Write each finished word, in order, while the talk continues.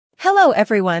Hello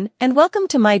everyone, and welcome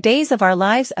to my Days of Our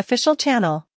Lives official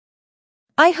channel.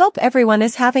 I hope everyone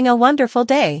is having a wonderful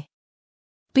day.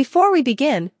 Before we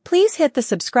begin, please hit the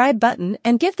subscribe button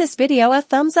and give this video a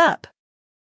thumbs up.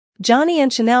 Johnny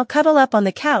and Chanel cuddle up on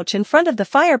the couch in front of the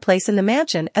fireplace in the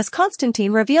mansion as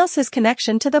Konstantin reveals his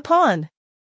connection to the pawn.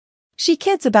 She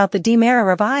kids about the DiMera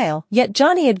revival, yet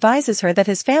Johnny advises her that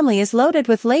his family is loaded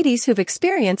with ladies who've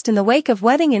experienced in the wake of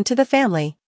wedding into the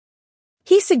family.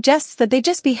 He suggests that they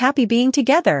just be happy being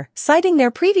together, citing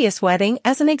their previous wedding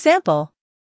as an example.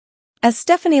 As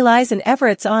Stephanie lies in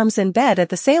Everett's arms in bed at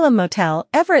the Salem motel,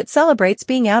 Everett celebrates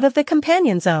being out of the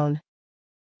companion zone.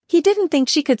 He didn't think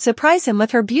she could surprise him with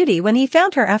her beauty when he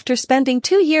found her after spending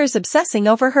 2 years obsessing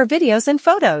over her videos and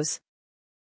photos.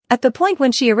 At the point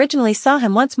when she originally saw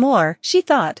him once more, she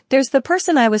thought, "There's the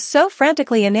person I was so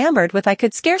frantically enamored with I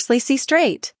could scarcely see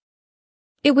straight."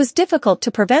 It was difficult to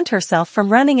prevent herself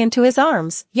from running into his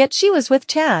arms, yet she was with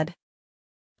Chad.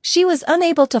 She was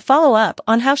unable to follow up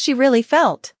on how she really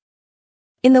felt.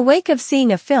 In the wake of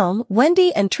seeing a film,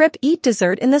 Wendy and Tripp eat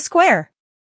dessert in the square.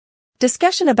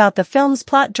 Discussion about the film's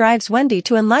plot drives Wendy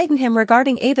to enlighten him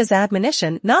regarding Ava's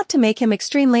admonition not to make him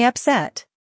extremely upset.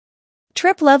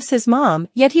 Tripp loves his mom,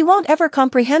 yet he won't ever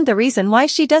comprehend the reason why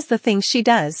she does the things she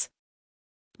does.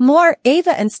 More,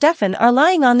 Ava and Stefan are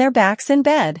lying on their backs in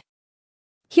bed.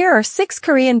 Here are 6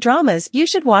 Korean dramas you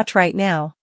should watch right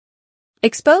now.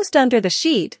 Exposed under the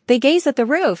sheet, they gaze at the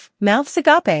roof, mouths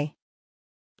agape.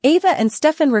 Ava and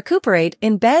Stefan recuperate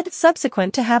in bed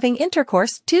subsequent to having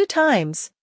intercourse 2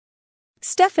 times.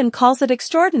 Stefan calls it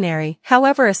extraordinary,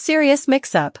 however a serious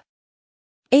mix-up.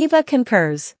 Ava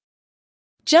concurs.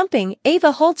 Jumping,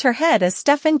 Ava holds her head as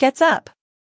Stefan gets up.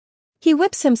 He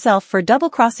whips himself for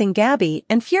double-crossing Gabby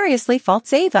and furiously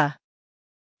faults Ava.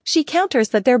 She counters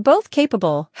that they're both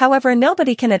capable, however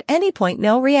nobody can at any point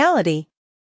know reality.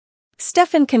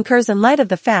 Stefan concurs in light of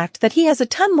the fact that he has a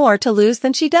ton more to lose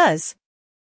than she does.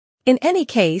 In any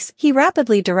case, he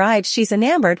rapidly derives she's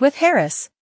enamored with Harris.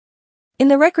 In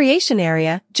the recreation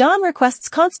area, John requests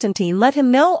Konstantin let him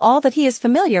know all that he is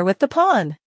familiar with the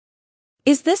pawn.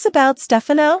 Is this about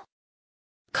Stefano?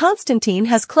 Konstantin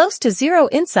has close to zero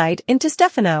insight into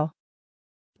Stefano.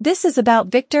 This is about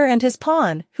Victor and his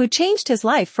pawn, who changed his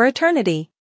life for eternity.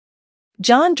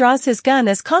 John draws his gun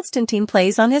as Konstantin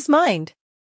plays on his mind.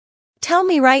 Tell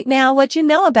me right now what you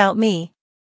know about me.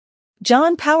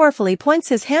 John powerfully points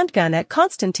his handgun at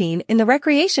Konstantin in the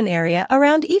recreation area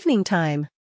around evening time.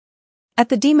 At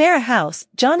the DiMera house,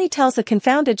 Johnny tells a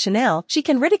confounded Chanel she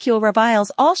can ridicule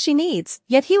reviles all she needs,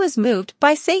 yet he was moved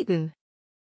by Satan.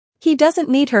 He doesn't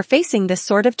need her facing this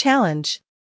sort of challenge.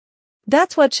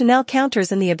 That's what Chanel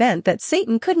counters in the event that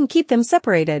Satan couldn't keep them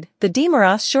separated, the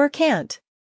DiMeras sure can't.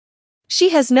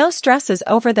 She has no stresses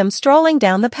over them strolling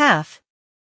down the path.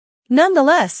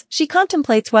 Nonetheless, she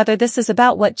contemplates whether this is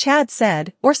about what Chad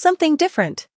said, or something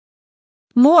different.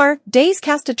 More, days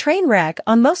cast a train wreck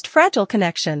on most fragile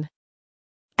connection.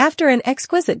 After an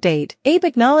exquisite date, Abe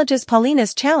acknowledges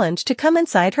Paulina's challenge to come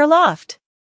inside her loft.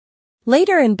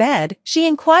 Later in bed, she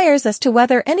inquires as to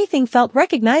whether anything felt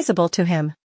recognizable to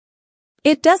him.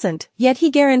 It doesn't, yet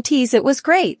he guarantees it was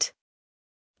great.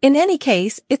 In any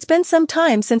case, it's been some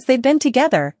time since they've been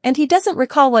together, and he doesn't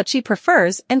recall what she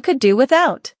prefers and could do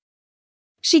without.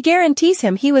 She guarantees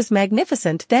him he was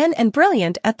magnificent then and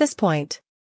brilliant at this point.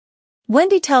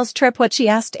 Wendy tells Tripp what she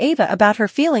asked Ava about her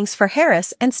feelings for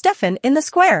Harris and Stefan in the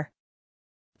square.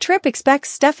 Tripp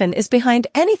expects Stefan is behind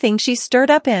anything she's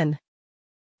stirred up in.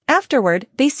 Afterward,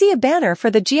 they see a banner for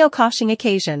the geocaching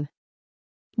occasion.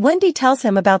 Wendy tells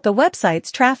him about the website's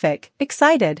traffic,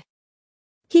 excited.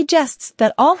 He jests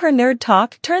that all her nerd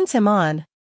talk turns him on.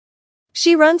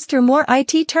 She runs through more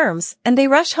IT terms, and they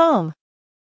rush home.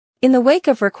 In the wake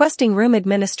of requesting room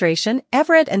administration,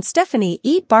 Everett and Stephanie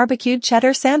eat barbecued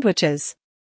cheddar sandwiches.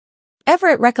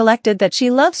 Everett recollected that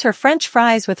she loves her French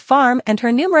fries with farm and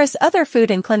her numerous other food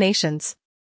inclinations.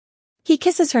 He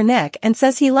kisses her neck and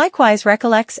says he likewise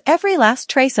recollects every last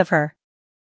trace of her.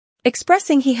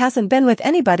 Expressing he hasn't been with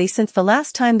anybody since the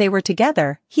last time they were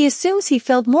together, he assumes he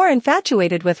felt more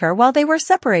infatuated with her while they were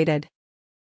separated.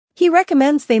 He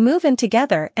recommends they move in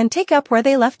together and take up where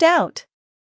they left out.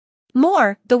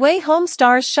 More, the way home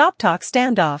stars shop talk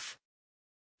standoff.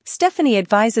 Stephanie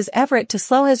advises Everett to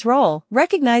slow his roll,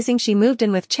 recognizing she moved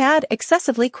in with Chad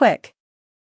excessively quick.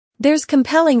 There's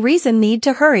compelling reason need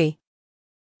to hurry.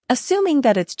 Assuming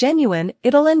that it's genuine,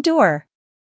 it'll endure.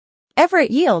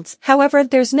 Everett yields, however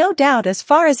there's no doubt as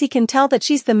far as he can tell that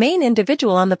she's the main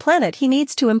individual on the planet he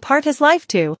needs to impart his life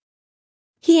to.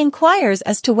 He inquires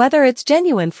as to whether it's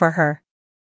genuine for her.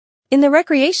 In the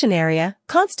recreation area,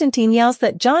 Konstantin yells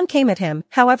that John came at him,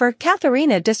 however,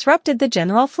 Katharina disrupted the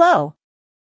general flow.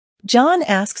 John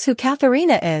asks who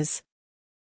Katharina is.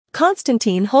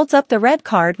 Konstantin holds up the red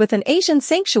card with an Asian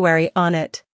sanctuary on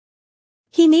it.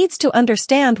 He needs to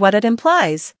understand what it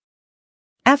implies.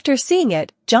 After seeing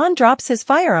it, John drops his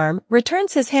firearm,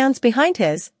 returns his hands behind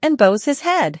his, and bows his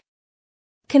head.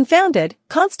 Confounded,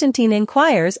 Konstantin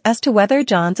inquires as to whether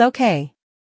John's okay.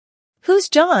 Who's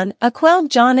John? A quelled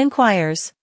John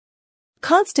inquires.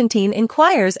 Konstantin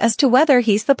inquires as to whether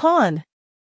he's the pawn.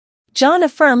 John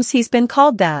affirms he's been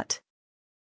called that.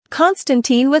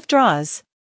 Konstantin withdraws.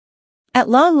 At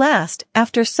long last,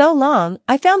 after so long,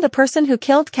 I found the person who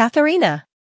killed Katharina.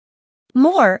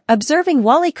 More, observing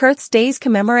Wally Kurth's day's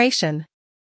commemoration.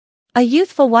 A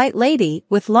youthful white lady,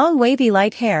 with long wavy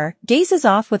light hair, gazes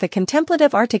off with a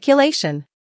contemplative articulation.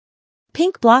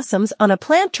 Pink blossoms on a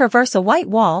plant traverse a white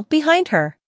wall behind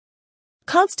her.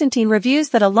 Konstantin reviews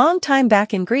that a long time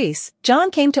back in Greece,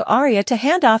 John came to Arya to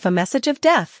hand off a message of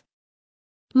death.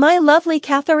 My lovely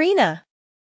Katharina.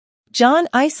 John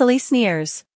icily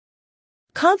sneers.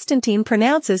 Konstantin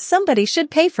pronounces somebody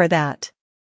should pay for that.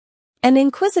 An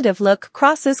inquisitive look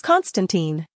crosses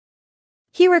Konstantin.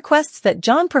 He requests that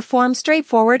John perform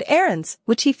straightforward errands,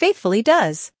 which he faithfully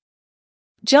does.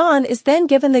 John is then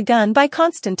given the gun by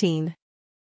Konstantin.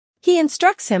 He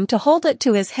instructs him to hold it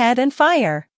to his head and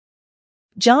fire.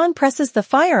 John presses the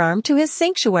firearm to his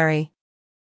sanctuary.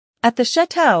 At the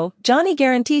chateau, Johnny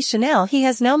guarantees Chanel he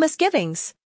has no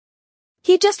misgivings.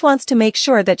 He just wants to make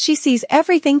sure that she sees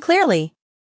everything clearly.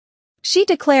 She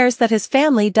declares that his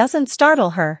family doesn't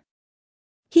startle her.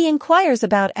 He inquires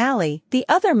about Allie, the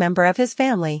other member of his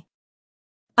family.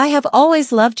 I have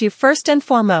always loved you first and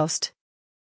foremost.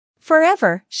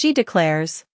 Forever, she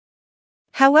declares.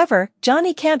 However,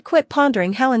 Johnny can't quit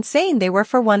pondering how insane they were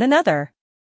for one another.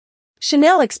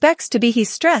 Chanel expects to be he's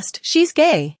stressed she's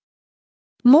gay.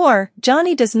 More,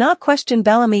 Johnny does not question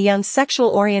Bellamy Young's sexual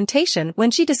orientation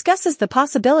when she discusses the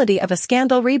possibility of a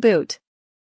Scandal reboot.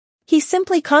 He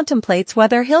simply contemplates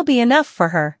whether he'll be enough for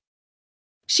her.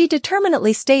 She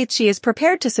determinedly states she is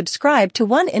prepared to subscribe to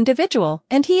one individual,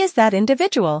 and he is that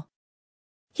individual.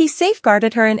 He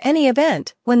safeguarded her in any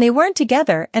event, when they weren't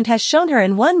together, and has shown her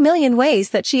in 1,000,000 ways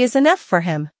that she is enough for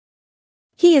him.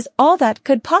 He is all that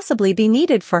could possibly be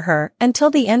needed for her, until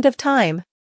the end of time.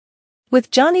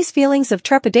 With Johnny's feelings of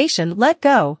trepidation let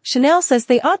go, Chanel says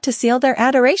they ought to seal their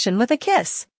adoration with a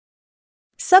kiss.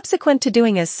 Subsequent to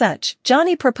doing as such,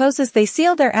 Johnny proposes they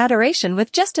seal their adoration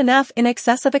with just enough in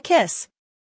excess of a kiss.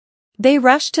 They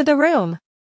rush to the room.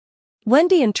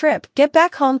 Wendy and Tripp get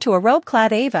back home to a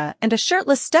robe-clad Ava and a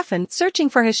shirtless Stefan searching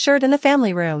for his shirt in the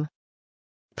family room.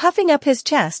 Puffing up his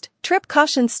chest, Tripp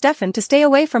cautions Stefan to stay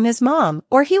away from his mom,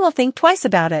 or he will think twice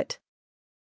about it.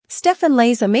 Stefan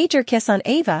lays a major kiss on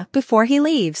Ava before he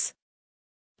leaves.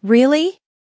 Really?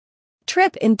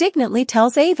 Tripp indignantly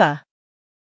tells Ava.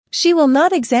 She will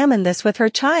not examine this with her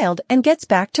child and gets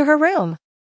back to her room.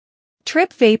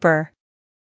 Tripp vapor.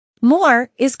 More,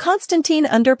 is Konstantin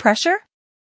under pressure?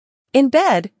 In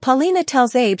bed, Paulina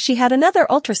tells Abe she had another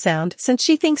ultrasound since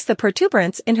she thinks the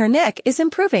protuberance in her neck is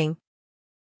improving.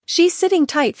 She's sitting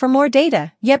tight for more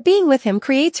data, yet being with him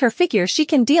creates her figure she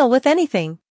can deal with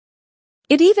anything.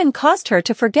 It even caused her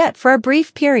to forget for a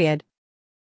brief period.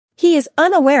 He is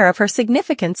unaware of her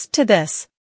significance to this.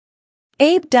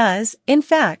 Abe does, in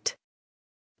fact.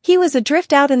 He was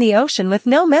adrift out in the ocean with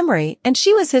no memory, and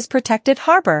she was his protected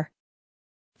harbor.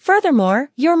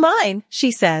 Furthermore, you're mine,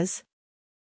 she says.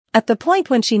 At the point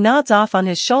when she nods off on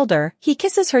his shoulder, he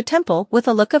kisses her temple with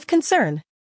a look of concern.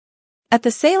 At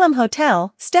the Salem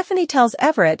Hotel, Stephanie tells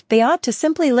Everett they ought to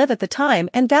simply live at the time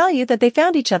and value that they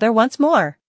found each other once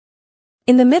more.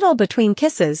 In the middle between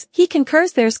kisses, he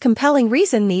concurs there's compelling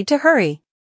reason need to hurry.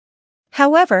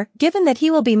 However, given that he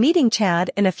will be meeting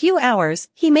Chad in a few hours,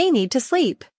 he may need to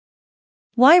sleep.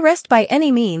 Why rest by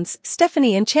any means,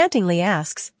 Stephanie enchantingly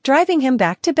asks, driving him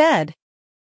back to bed.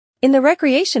 In the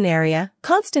recreation area,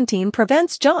 Konstantin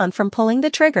prevents John from pulling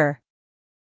the trigger.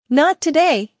 Not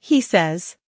today, he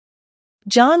says.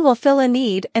 John will fill a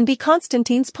need and be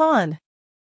Konstantin's pawn.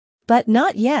 But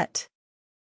not yet.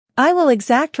 I will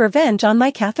exact revenge on my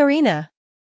Katharina.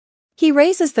 He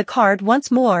raises the card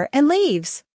once more and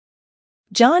leaves.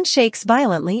 John shakes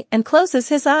violently and closes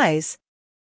his eyes.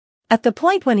 At the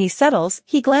point when he settles,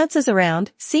 he glances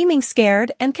around, seeming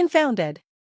scared and confounded.